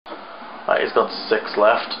Right, he's got 6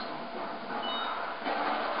 left.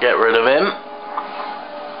 Get rid of him.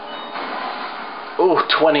 Ooh,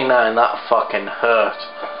 29, that fucking hurt.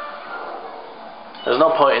 There's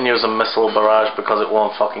no point in using missile barrage because it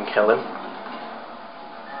won't fucking kill him.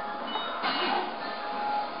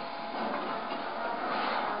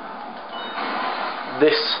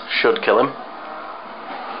 This should kill him.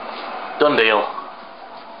 Done deal.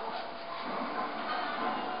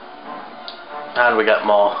 And we get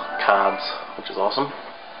more cards, which is awesome.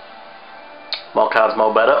 More cards,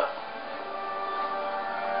 more better.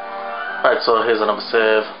 Right, so here's another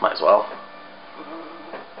save. Might as well.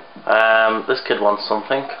 This kid wants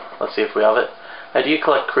something. Let's see if we have it. Do you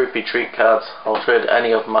collect creepy treat cards? I'll trade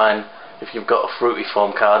any of mine if you've got a fruity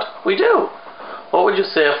foam card. We do! What would you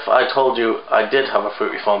say if I told you I did have a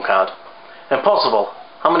fruity foam card? Impossible!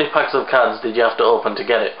 How many packs of cards did you have to open to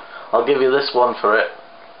get it? I'll give you this one for it.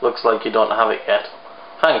 Looks like you don't have it yet.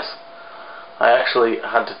 Thanks. I actually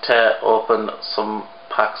had to tear open some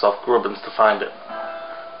packs off Grubbins to find it.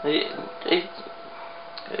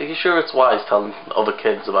 Are you sure it's wise telling other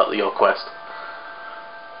kids about your quest?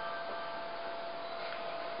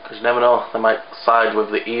 Because you never know, they might side with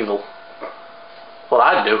the evil. Well,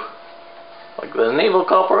 I'd do. Like, there's an evil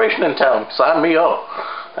corporation in town. Sign me up.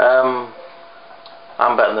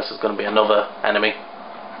 I'm betting this is going to be another enemy.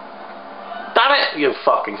 Damn it, you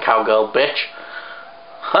fucking cowgirl bitch.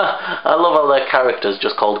 I love how their characters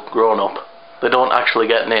just called grown up. They don't actually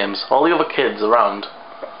get names. All the other kids around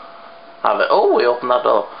have it. Oh, we opened that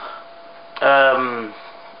door.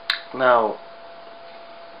 Now,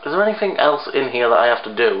 is there anything else in here that I have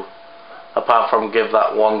to do apart from give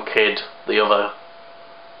that one kid the other?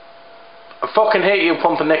 I fucking hate you,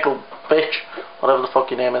 pumpernickel bitch, whatever the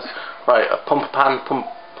fuck your name is. Right, a pumperpan,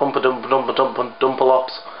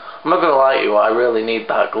 dumpalops. I'm not gonna lie to you, I really need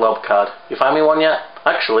that glob card. You find me one yet?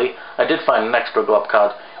 Actually, I did find an extra glob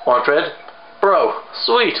card. Wanna trade? Bro,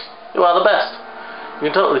 sweet, you are the best. You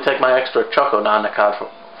can totally take my extra Choco Nana card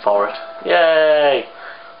for it. Yay!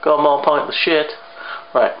 Got more pointless shit.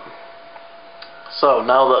 Right. So,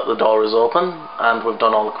 now that the door is open, and we've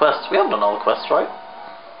done all the quests. We have done all the quests, right?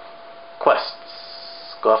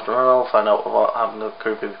 Quests. Go after Ronald, find out what happened to the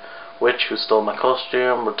creepy witch who stole my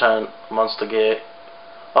costume, return Monster Gate.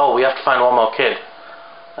 Oh, we have to find one more kid.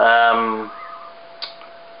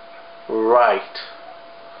 Right.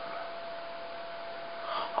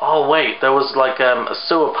 Oh wait, there was like a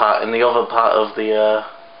sewer part in the other part of the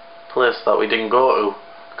place that we didn't go to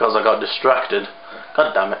because I got distracted.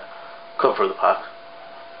 God damn it. Cut through the park.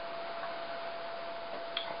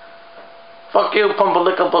 Fuck you,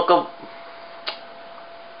 Pumperlickle.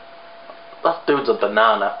 That dude's a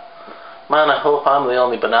banana. Man, I hope I'm the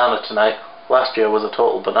only banana tonight. Last year was a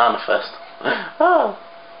total banana fest. Oh.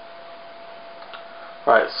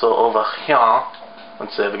 Right, so over here, and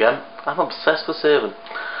save again. I'm obsessed with saving.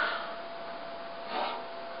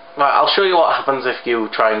 Right, I'll show you what happens if you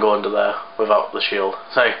try and go under there without the shield.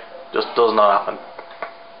 Say, just does not happen.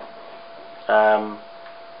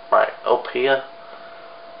 Right, up here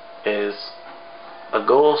is a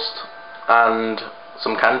ghost and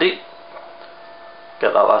some candy.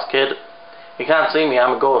 Get that last kid. You can't see me,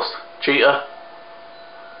 I'm a ghost. Cheater.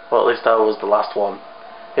 Well, at least I was the last one.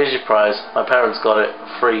 Here's your prize. My parents got it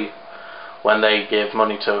free when they gave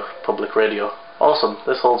money to public radio. Awesome,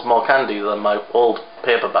 this holds more candy than my old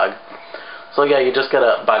paper bag. So yeah, you just get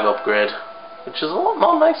a bag upgrade, which is a lot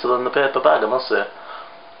more nicer than the paper bag, I must say.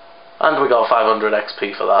 And we got 500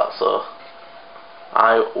 XP for that, so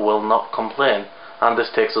I will not complain. And this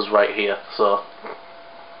takes us right here, so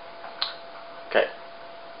okay.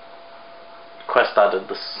 Quest added,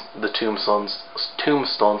 the tombstones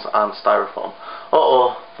and styrofoam.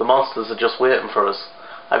 Uh-oh, the monsters are just waiting for us.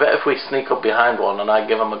 I bet if we sneak up behind one and I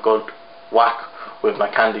give them a good whack with my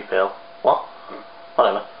candy pail. What?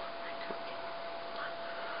 Whatever.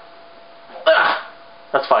 Ah!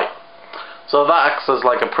 Let's fight. So that acts as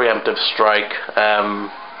like a preemptive strike. I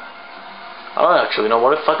don't actually know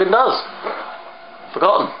what it fucking does.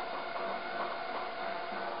 Forgotten.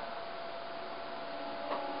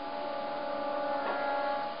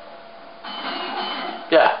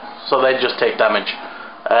 Yeah, so they just take damage.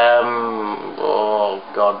 Oh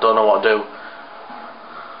god, don't know what to do.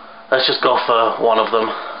 Let's just go for one of them.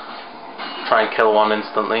 Try and kill one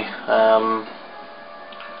instantly.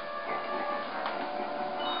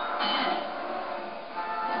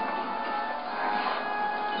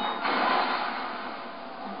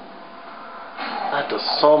 That does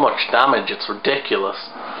so much damage, it's ridiculous.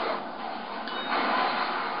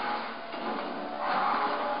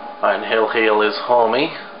 Right, and he'll heal his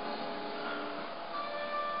homie.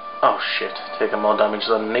 Oh shit, taking more damage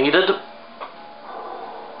than needed.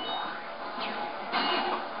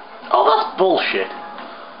 bullshit.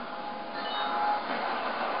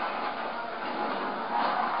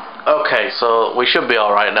 Okay, so we should be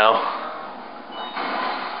alright now.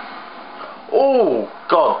 Oh,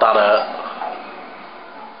 God, that hurt.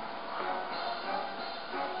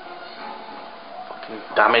 Fucking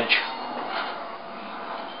damage.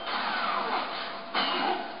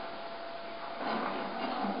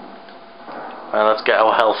 Right, let's get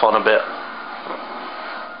our health on a bit.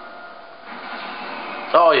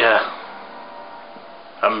 Oh yeah.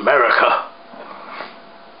 America.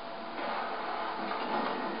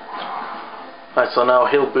 Right, so now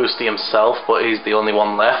he'll boost himself, but he's the only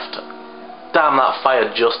one left. Damn, that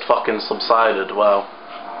fire just fucking subsided. Wow.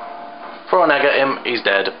 Throw an egg at him, he's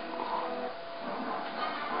dead.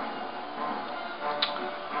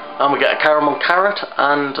 And we get a caramel carrot,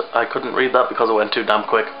 and I couldn't read that because it went too damn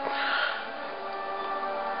quick.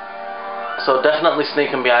 So definitely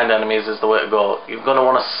sneaking behind enemies is the way to go. You're going to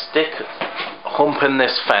want to stick humping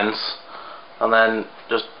this fence and then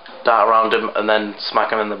just dart around him and then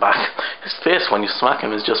smack him in the back. His face when you smack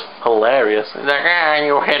him is just hilarious. He's like, ah,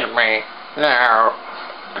 you hit me. No.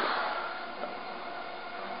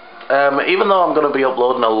 Even though I'm going to be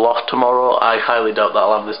uploading a lot tomorrow, I highly doubt that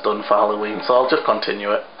I'll have this done for Halloween, so I'll just continue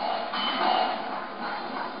it.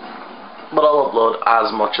 But I'll upload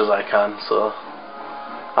as much as I can, so...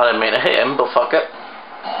 I didn't mean to hit him, but fuck it.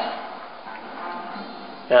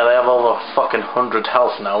 Yeah, they have over fucking 100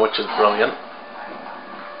 health now, which is brilliant.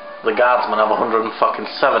 The guardsmen have 170,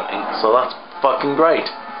 so that's fucking great.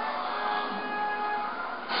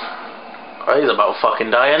 Oh, he's about to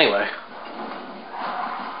fucking die anyway.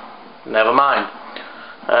 Never mind.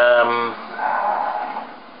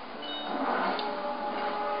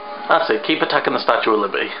 That's it, keep attacking the Statue of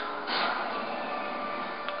Liberty.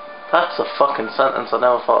 That's a fucking sentence I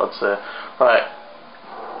never thought I'd say. Right.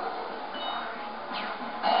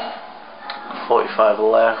 45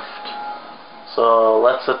 left. So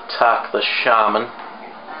let's attack the shaman.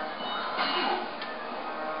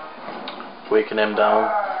 Weaken him down.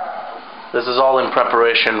 This is all in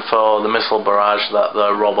preparation for the missile barrage that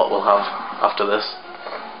the robot will have after this.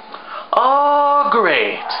 Oh,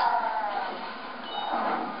 great!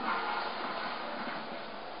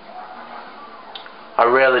 I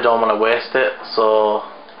really don't want to waste it, so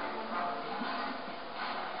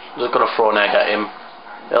I'm just going to throw an egg at him.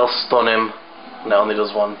 It'll stun him, and it only does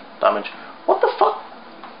 1 damage. What the fuck?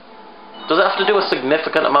 Does it have to do a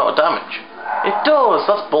significant amount of damage? It does,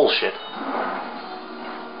 that's bullshit.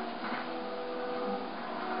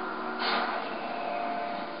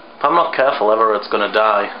 If I'm not careful ever, it's going to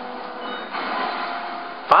die.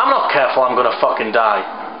 If I'm not careful, I'm going to fucking die.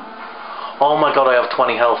 Oh my god, I have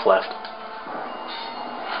 20 health left.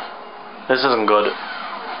 This isn't good.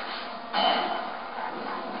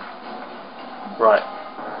 Right.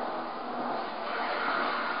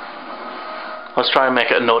 Let's try and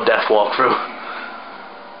make it a no-death walkthrough.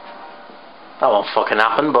 That won't fucking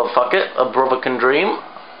happen, but fuck it. A brother can dream.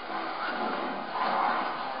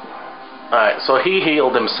 Alright, so he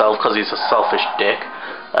healed himself because he's a selfish dick.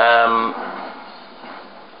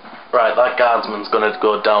 Right, that guardsman's gonna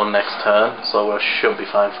go down next turn, so we should be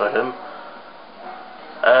fine for him.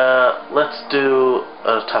 Let's do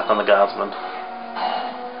an attack on the guardsman.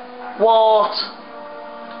 What?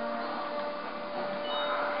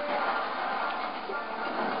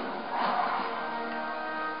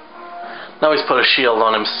 Now he's put a shield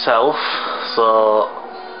on himself, so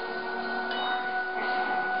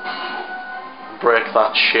break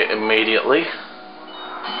that shit immediately.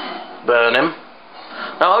 Burn him.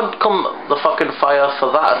 Now how come the fucking fire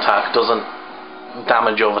for that attack doesn't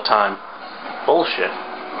damage over time? Bullshit.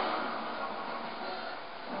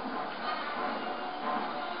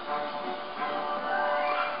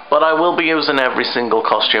 But I will be using every single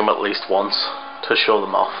costume at least once to show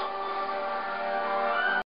them off.